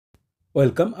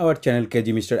Welcome our channel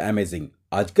KG mister amazing.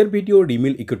 আজকের video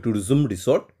Rimil eco tourism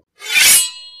resort,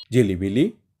 ঝিলিমিলি,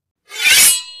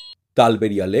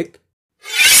 Talberia lake,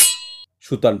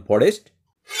 Sutan forest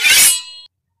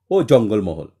ও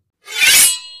জঙ্গলমহল।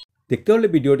 দেখতে হলে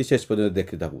ভিডিওটি শেষ পর্যন্ত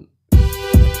দেখতে থাকুন।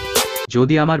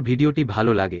 যদি আমার ভিডিওটি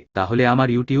ভালো লাগে তাহলে আমার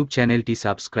ইউটিউব চ্যানেলটি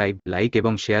সাবস্ক্রাইব, লাইক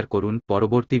এবং শেয়ার করুন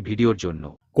পরবর্তী ভিডিওর জন্য।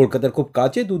 কলকাতার খুব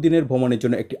কাছে দুদিনের ভ্রমণের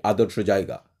জন্য একটি আদর্শ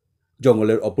জায়গা।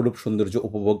 জঙ্গলের অপরূপ সৌন্দর্য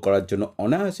উপভোগ করার জন্য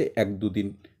অনায়াসে 1-2 দিন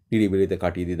নিরিবিলিতে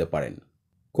কাটিয়ে দিতে পারেন।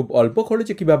 খুব অল্প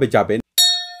খরচে কিভাবে যাবেন,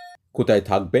 কোথায়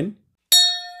থাকবেন,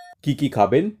 কি কি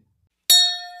খাবেন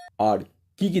আর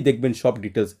কি কি দেখবেন, সব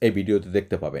ডিটেলস এই ভিডিওতে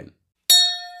দেখতে পাবেন।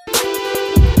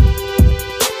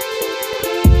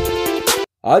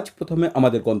 আজ প্রথমে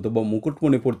আমাদের গন্তব্য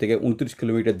মুকুটমণিপুর থেকে 29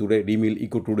 কিলোমিটার দূরে Rimil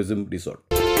eco tourism resort.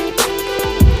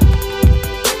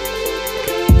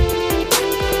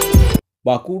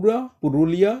 Bankura,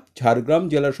 Purulia, Jhargram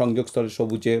জেলার সংযোগস্থলে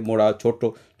সবুজে মোড়া ছোট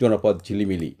জনপদ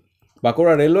ঝিলিমিলি।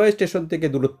 বাঁকুড়া রেলওয়ে স্টেশন থেকে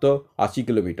দূরত্ব 80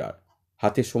 কিলোমিটার।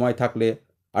 হাতে সময় থাকলে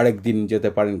আরেক দিন যেতে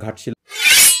পারেন ঘাটশিলা,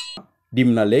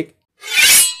 ডিমনা লেক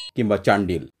কিংবা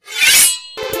চান্ডিল।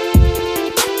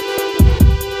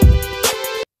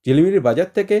 ঝিলিমিলির বাজার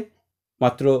থেকে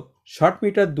মাত্র 60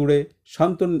 মিটার দূরে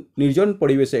শান্ত নির্জন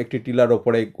পরিবেশে একটি টিলার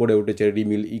ওপরে গড়ে উঠেছে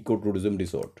রিমিল ইকো ট্যুরিজম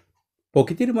রিসোর্ট।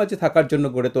 প্রকৃতির মাঝে থাকার জন্য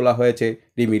গড়ে তোলা হয়েছে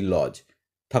রিমিল লজ।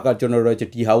 থাকার জন্য রয়েছে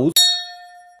tea house,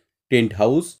 tent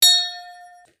house,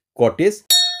 cottage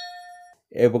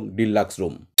এবং ডিলাক্স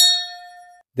রুম।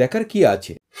 দেখার কি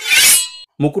আছে?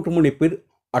 মুকুটমণিপুর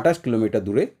 28 কিলোমিটার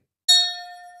দূরে,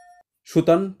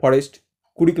 সুতান ফরেস্ট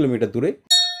 20 কিলোমিটার দূরে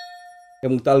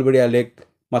এবং তালবেরিয়া লেক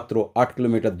মাত্র 8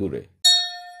 কিলোমিটার দূরে।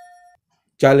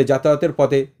 চাইলে যাতায়াতের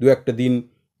পথে 2-1 দিন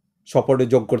সফরে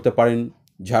যোগ করতে পারেন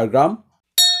ঝাড়গ্রাম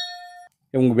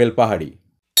এবং বেলপাহাড়ি।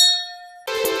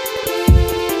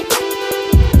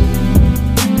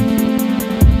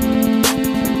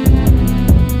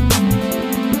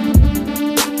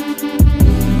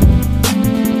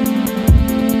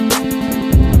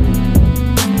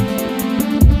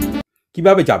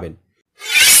 কিভাবে যাবেন?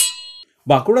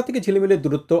 বাঁকুড়া থেকে ঝিলিমিলির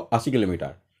দূরত্ব 80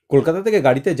 কিলোমিটার। কলকাতা থেকে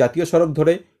গাড়িতে জাতীয় সড়ক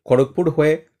ধরে খড়গপুর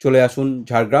হয়ে চলে আসুন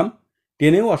ঝাড়গ্রাম।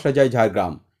 ট্রেনেও আসা যায়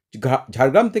ঝাড়গ্রাম।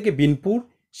 ঝাড়গ্রাম থেকে বিনপুর,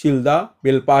 শিলদা,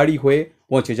 বেলপাহাড়ি হয়ে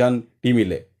পৌঁছে যান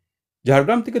রিমিলে।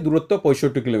 ঝাড়গ্রাম থেকে দূরত্ব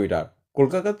 65 কিলোমিটার।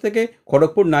 কলকাতা থেকে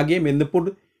খড়গপুর না গিয়ে মেদিনীপুর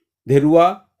ধেরুয়া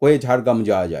হয়ে ঝাড়গ্রাম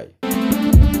যাওয়া যায়।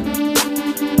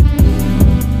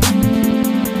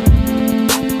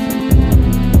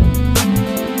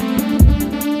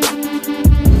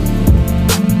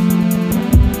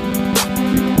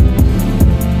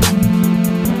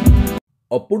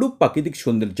 অপরূপ প্রাকৃতিক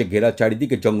সৌন্দর্যে ঘেরা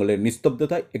চারিদিকে জঙ্গলের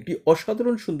নিস্তব্ধতায় একটি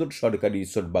অসাধারণ সুন্দর সরকারি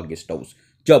রিসোর্ট বা গেস্ট হাউস,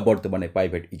 যা বর্তমানে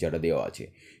প্রাইভেট ইজারা দেওয়া আছে।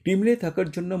 রিমিলে থাকার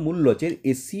জন্য মূল লজের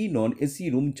এসি, নন এসি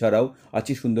রুম ছাড়াও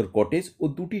আছে সুন্দর কটেজ ও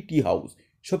 2টি টি হাউস।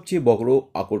 সবচেয়ে বড়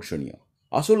আকর্ষণীয়,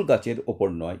 আসল গাছের ওপর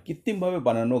নয়, কৃত্রিমভাবে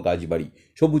বানানো গাছবাড়ি।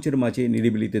 সবুজের মাঝে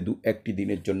নিরিবিলিতে 2-1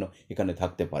 দিনের জন্য এখানে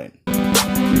থাকতে পারেন।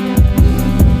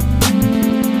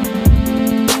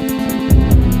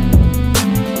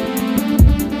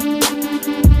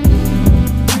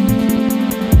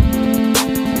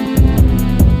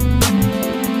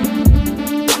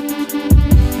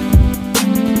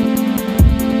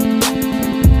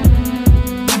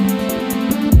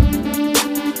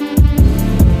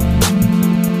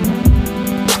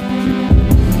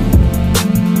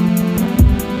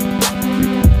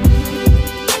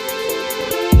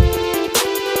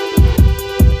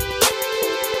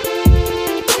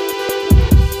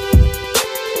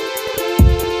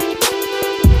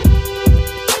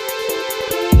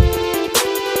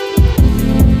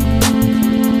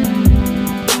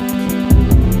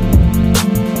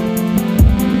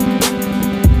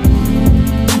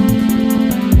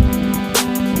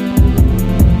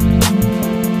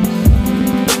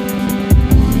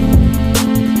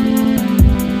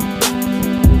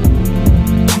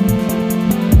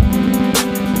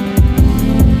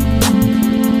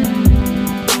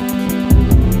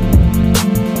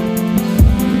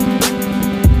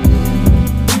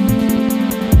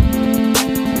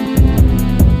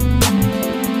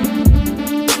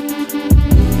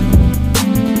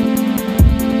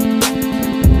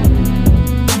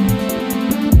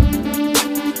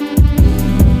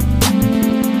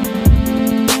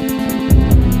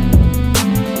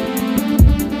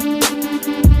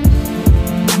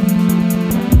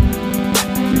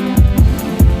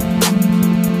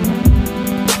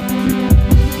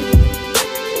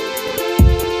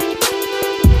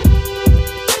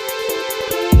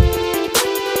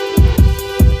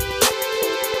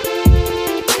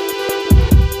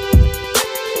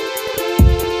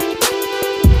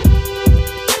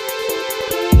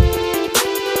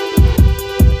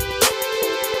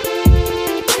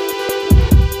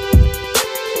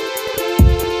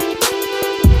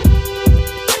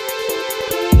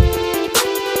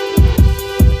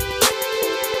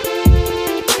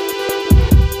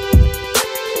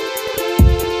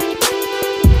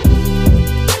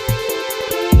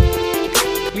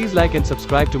 like and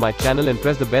subscribe to my channel and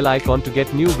press the bell icon to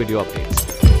get new video updates.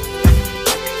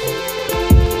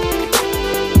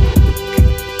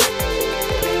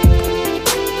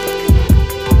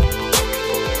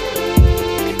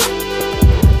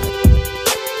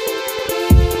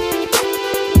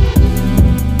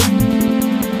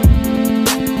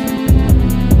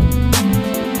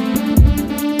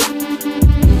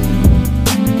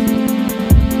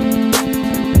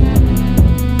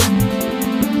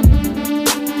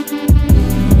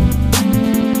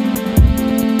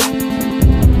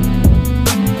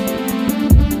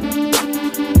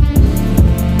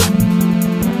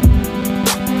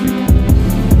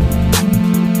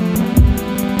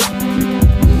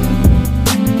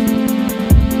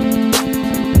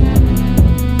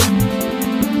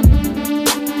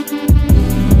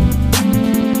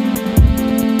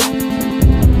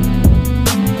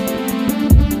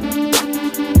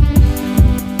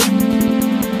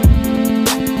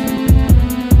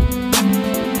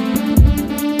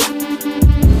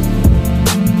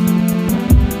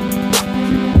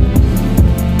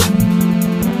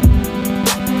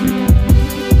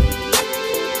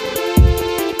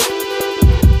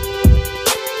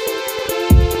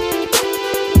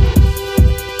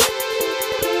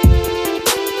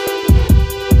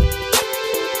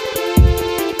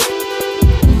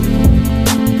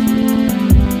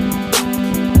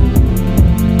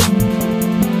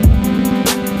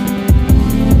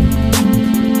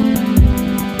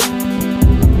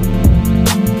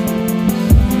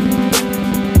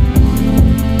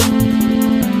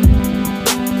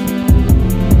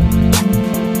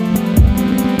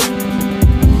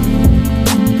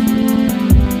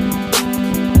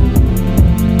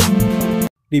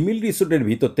 Rimil রিসোর্টের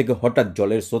ভিতর থেকে হঠাৎ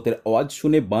জলের স্রোতের আওয়াজ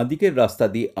শুনে বাঁদিকের রাস্তা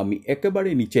দিয়ে আমি একেবারে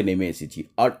নিচে নেমে এসেছি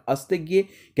আর আসতে গিয়ে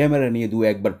ক্যামেরা নিয়ে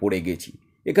একবার পড়ে গেছি।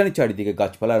 এখানে চারিদিকে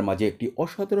গাছপালার মাঝে একটি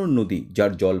অসাধারণ নদী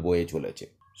যার জল বয়ে চলেছে।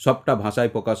 সবটা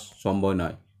ভাষায় প্রকাশ সম্ভব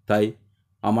নয়, তাই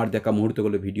আমার দেখা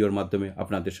মুহূর্তগুলো ভিডিওর মাধ্যমে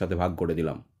আপনাদের সাথে ভাগ করে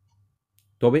দিলাম।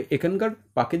 তবে এখানকার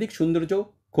প্রাকৃতিক সৌন্দর্য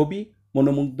খুবই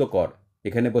মনোমুগ্ধকর।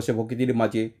 এখানে বসে প্রকৃতির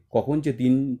মাঝে কখন যে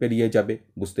দিন পেরিয়ে যাবে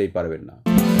বুঝতেই পারবেন না।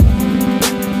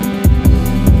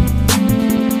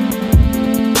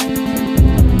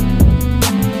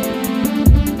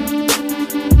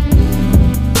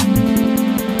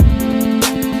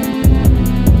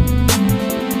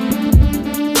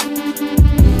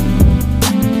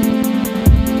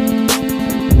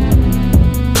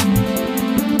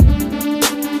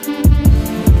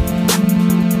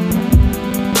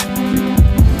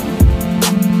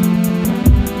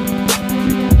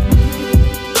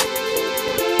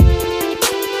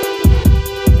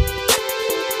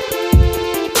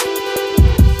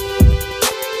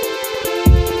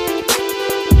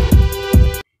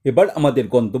 এবার আমাদের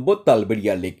গন্তব্য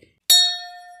তালবেরিয়া লেক।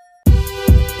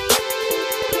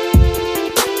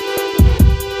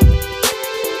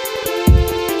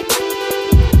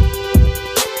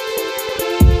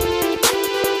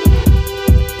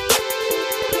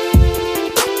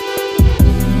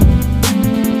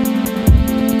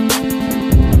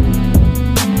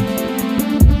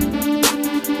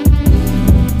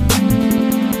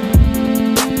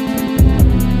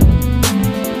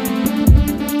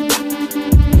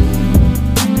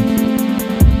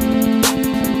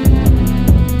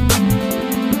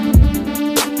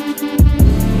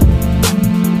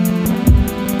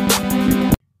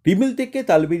 রিমিল থেকে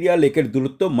তালবেরিয়া লেকের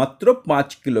দূরত্ব মাত্র 5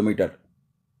 কিলোমিটার।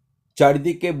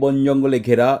 চারিদিকে বন জঙ্গলে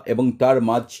ঘেরা এবং তার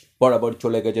মাঝ বরাবর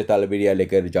চলে গেছে তালবেরিয়া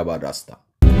লেকের যাবার রাস্তা।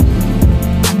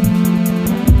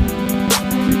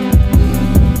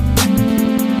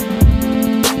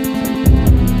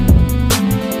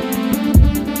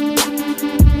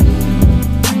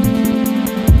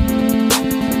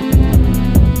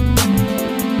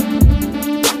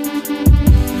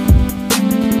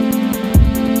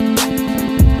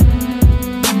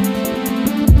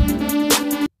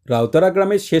 রাউতারা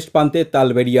গ্রামের শেষ প্রান্তে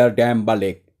তালবেরিয়া ড্যাম বা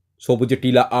লেক, সবুজে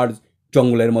টিলা আর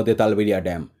জঙ্গলের মধ্যে তালবেরিয়া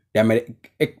ড্যাম। ড্যামের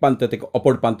এক প্রান্ত থেকে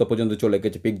অপর প্রান্ত পর্যন্ত চলে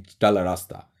গেছে পিচঢালা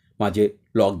রাস্তা, মাঝে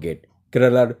লক গেট।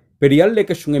 কেরালার পেরিয়ার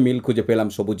লেকের সঙ্গে মিল খুঁজে পেলাম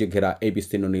সবুজে ঘেরা এই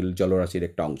বিস্তীর্ণ নীল জলরাশির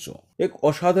একটা অংশ। এক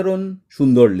অসাধারণ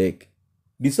সুন্দর লেক।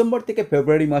 ডিসেম্বর থেকে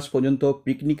ফেব্রুয়ারি মাস পর্যন্ত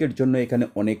পিকনিকের জন্য এখানে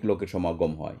অনেক লোকের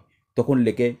সমাগম হয়। তখন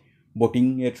লেকে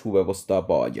বোটিংয়ের সুব্যবস্থা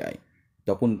পাওয়া যায়,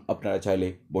 তখন আপনারা চাইলে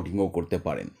বোটিংও করতে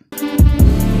পারেন।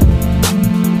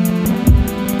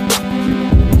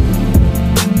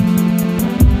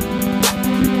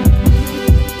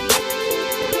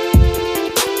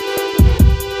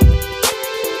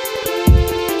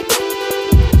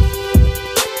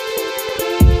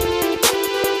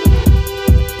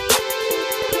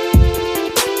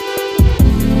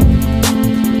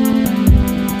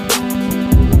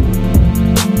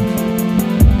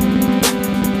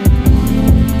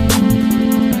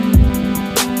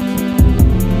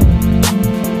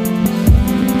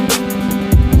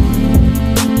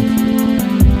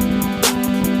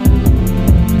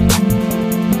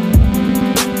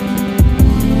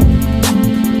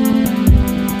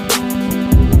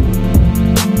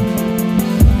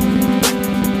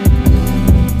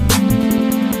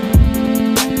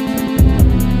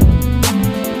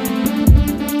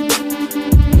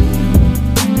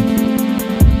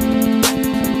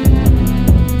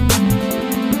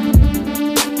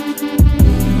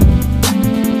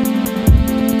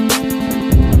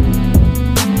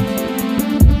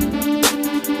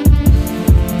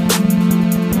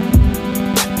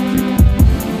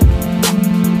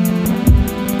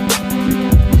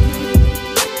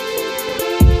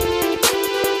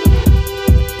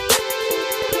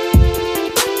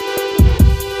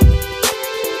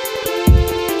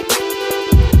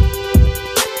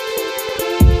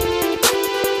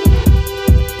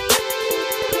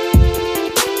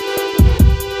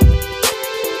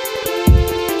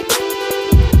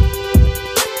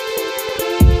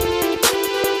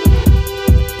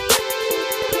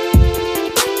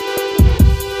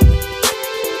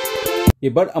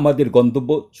 এবার আমাদের গন্তব্য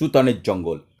সুতানের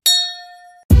জঙ্গল।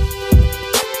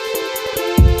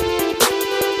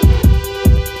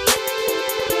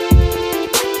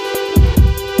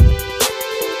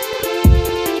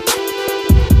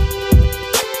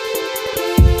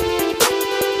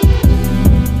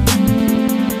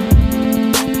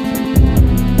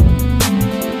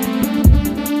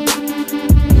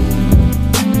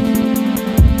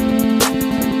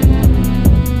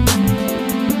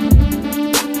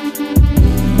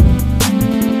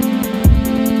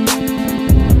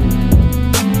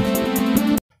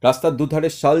 রাস্তার দুধারে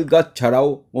শাল গাছ ছাড়াও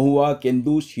মহুয়া,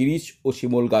 কেন্দু, শিরীষ ও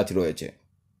শিমল গাছ রয়েছে।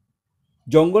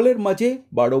 জঙ্গলের মাঝে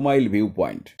 12 মাইল ভিউ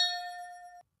পয়েন্ট।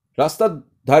 রাস্তার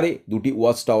ধারে দুটি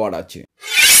ওয়াচ টাওয়ার আছে।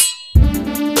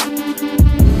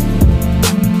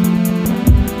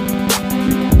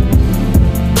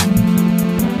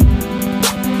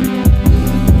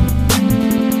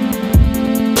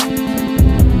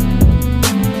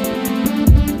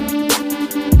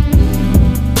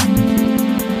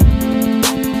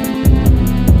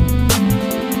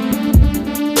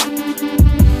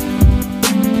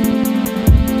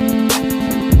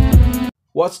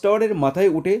 ওয়াচ টাওয়ারের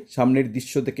মাথায় উঠে সামনের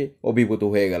দৃশ্য থেকে অভিভূত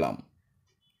হয়ে গেলাম।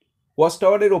 ওয়াচ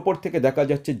টাওয়ারের ওপর থেকে দেখা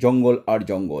যাচ্ছে জঙ্গল আর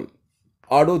জঙ্গল।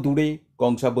 আরও দূরে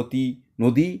কংসাবতী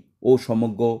নদী ও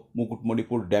সমগ্র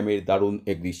মুকুটমণিপুর ড্যামের দারুণ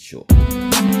এক দৃশ্য।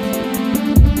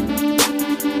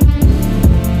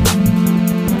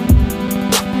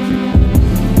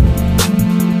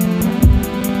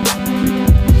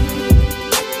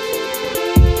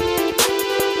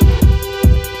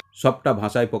 সবটা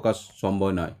ভাষায় প্রকাশ সম্ভব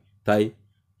নয়, তাই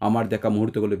আমার দেখা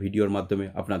মুহূর্তগুলো ভিডিওর মাধ্যমে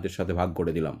আপনাদের সাথে ভাগ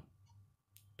করে দিলাম।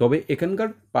 তবে এখানকার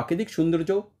প্রাকৃতিক সৌন্দর্য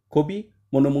খুবই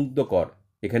মনোমুগ্ধকর।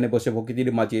 এখানে বসে প্রকৃতির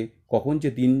মাঝে কখন যে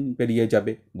দিন পেরিয়ে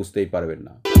যাবে বুঝতেই পারবেন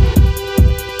না।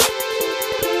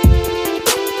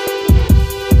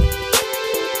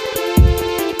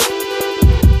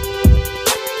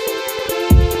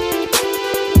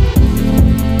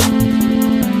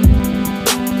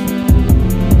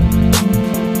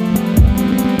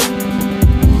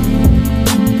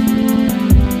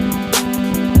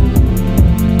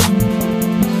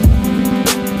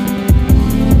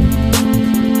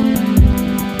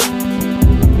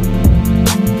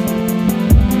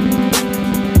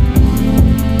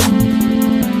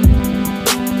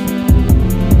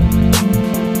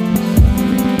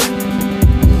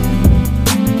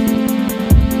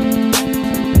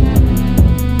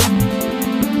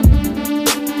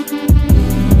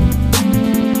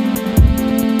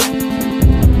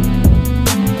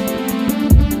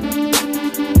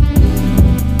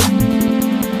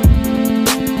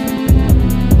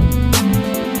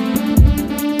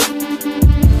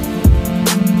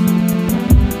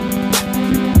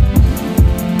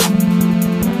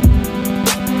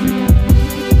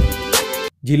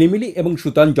 ঝিলিমিলি এবং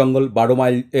সুতান জঙ্গল 12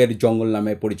 মাইলের জঙ্গল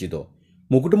নামে পরিচিত।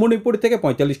 মুকুটমণিপুর থেকে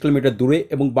 45 কিলোমিটার দূরে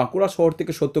এবং বাঁকুড়া শহর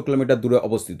থেকে 70 কিলোমিটার দূরে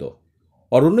অবস্থিত।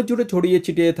 অরণ্য জুড়ে ছড়িয়ে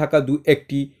ছিটিয়ে থাকা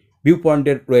একটি ভিউ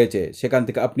পয়েন্টের রয়েছে। সেখান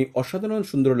থেকে আপনি অসাধারণ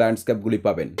সুন্দর ল্যান্ডস্কেপগুলি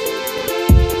পাবেন।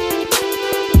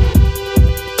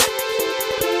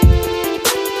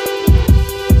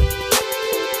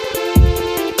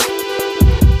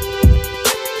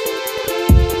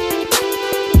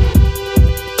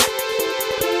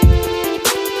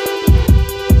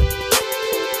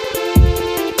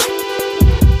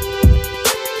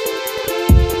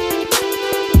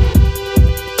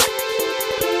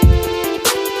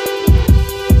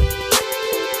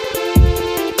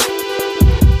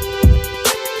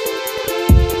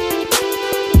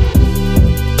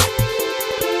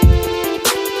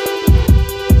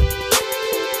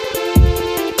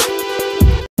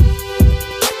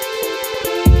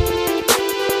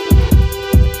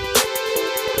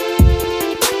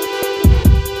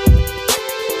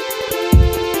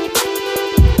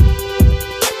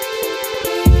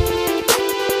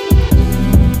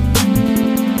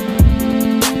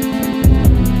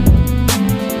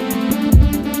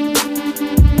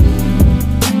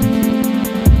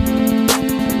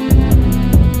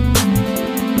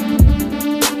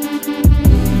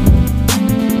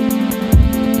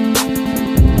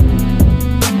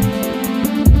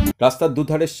 রাস্তার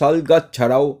দুধারে শাল গাছ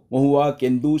ছাড়াও মহুয়া,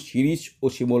 কেন্দু, শিরীষ ও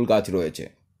শিমল গাছ রয়েছে।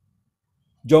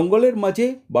 জঙ্গলের মাঝে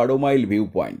 12 মাইল ভিউ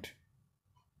পয়েন্ট।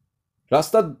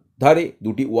 রাস্তার ধারে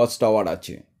দুটি ওয়াচ টাওয়ার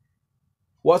আছে।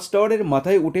 ওয়াচ টাওয়ারের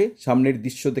মাথায় উঠে সামনের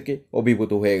দৃশ্য থেকে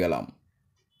অভিভূত হয়ে গেলাম।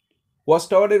 ওয়াচ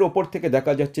টাওয়ারের ওপর থেকে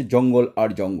দেখা যাচ্ছে জঙ্গল আর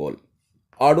জঙ্গল।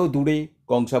 আরও দূরে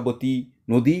কংসাবতী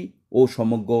নদী ও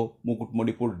সমগ্র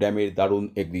মুকুটমণিপুর ড্যামের দারুণ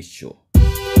এক দৃশ্য।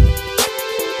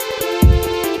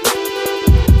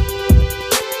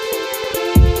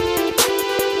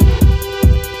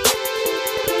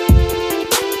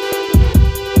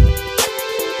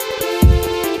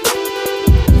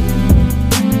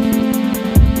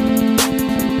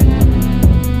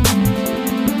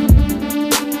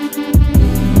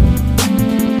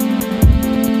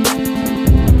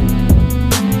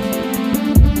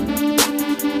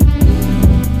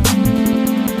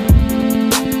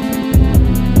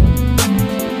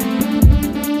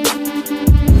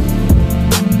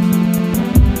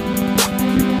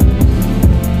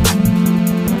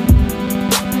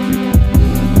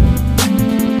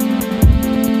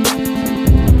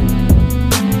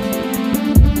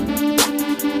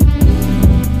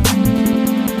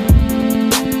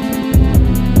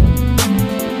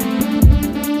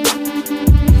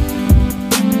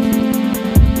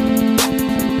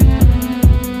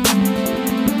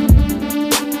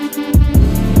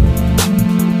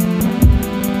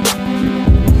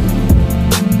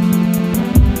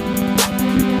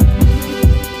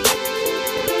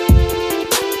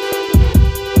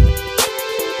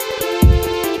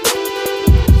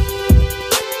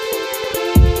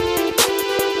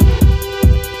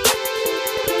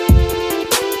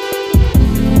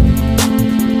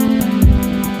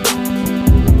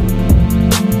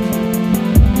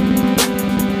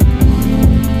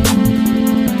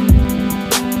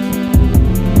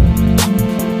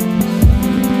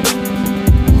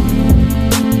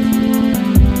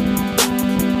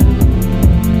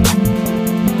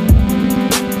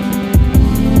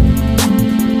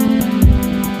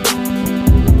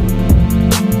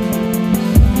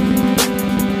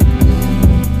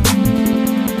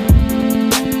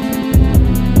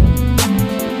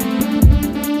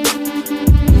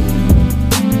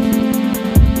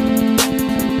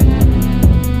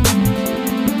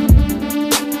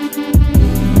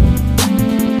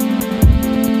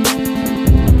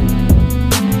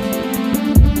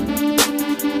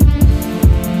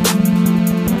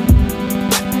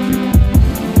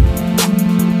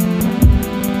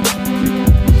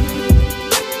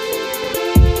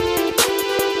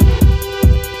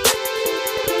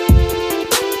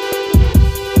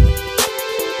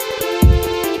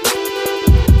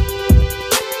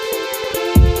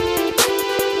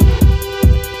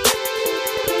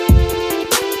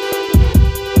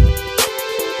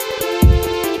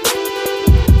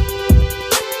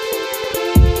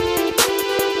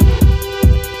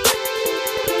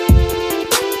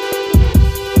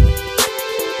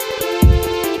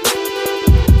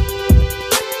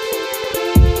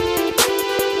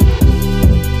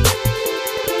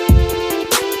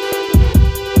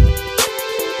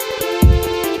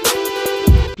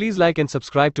 Please like and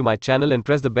subscribe to my channel and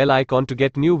press the bell icon to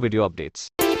get new video updates.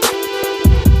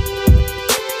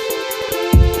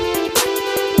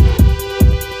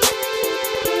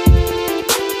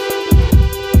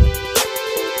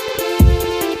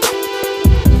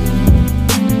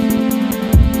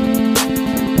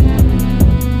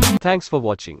 Thanks for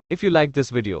watching. If you liked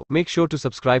this video, make sure to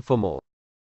subscribe for more.